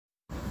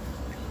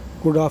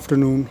Good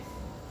afternoon.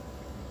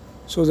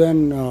 So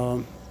then,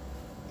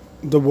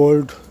 the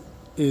world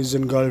is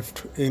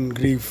engulfed in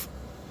grief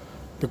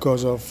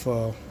because of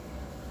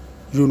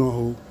you know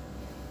who,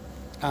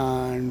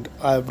 and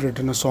I've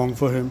written a song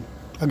for him.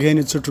 Again,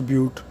 it's a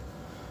tribute.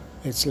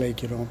 It's like.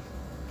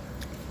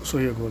 So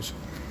here goes.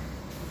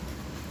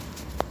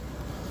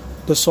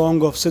 The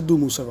song of Sidhu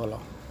Moosewala.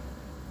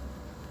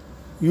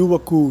 You were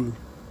cool,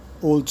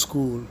 old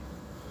school,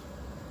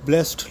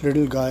 blessed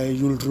little guy,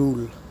 you'll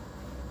rule.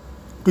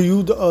 To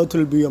you, the earth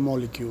will be a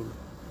molecule.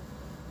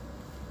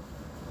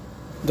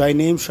 Thy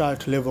name shall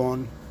live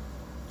on,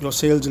 your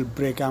sails will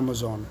break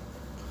Amazon.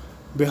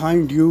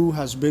 Behind you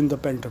has been the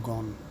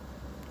Pentagon.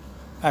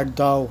 At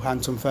thou,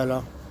 handsome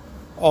fella,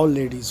 all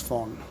ladies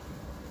fawn.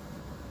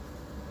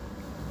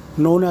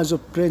 Known as a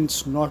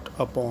prince, not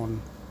a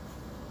pawn,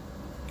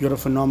 you're a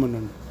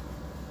phenomenon.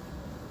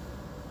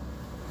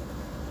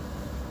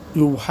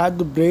 You had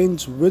the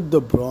brains with the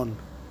brawn.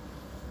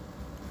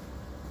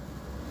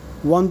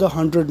 Won the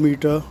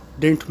 100-meter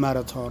dint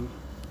marathon.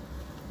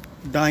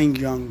 Dying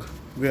young,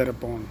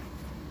 whereupon.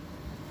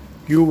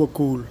 You were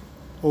cool,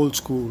 old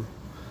school,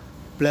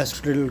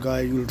 blessed little guy,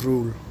 you'll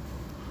rule.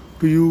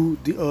 To you,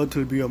 the earth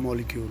will be a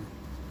molecule.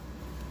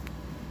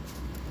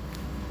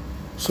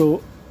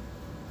 So,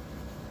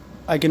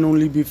 I can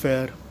only be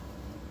fair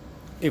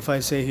if I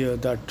say here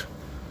that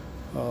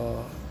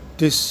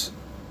this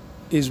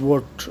is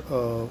what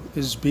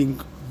is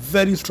being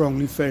very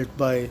strongly felt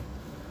by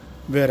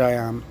where I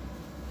am,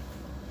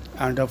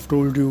 and I've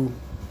told you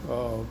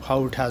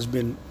how it has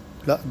been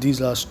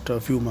these last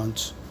few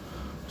months.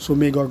 So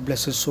may God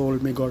bless his soul,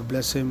 may God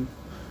bless him,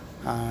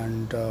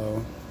 and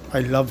I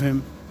love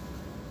him.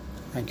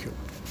 Thank you.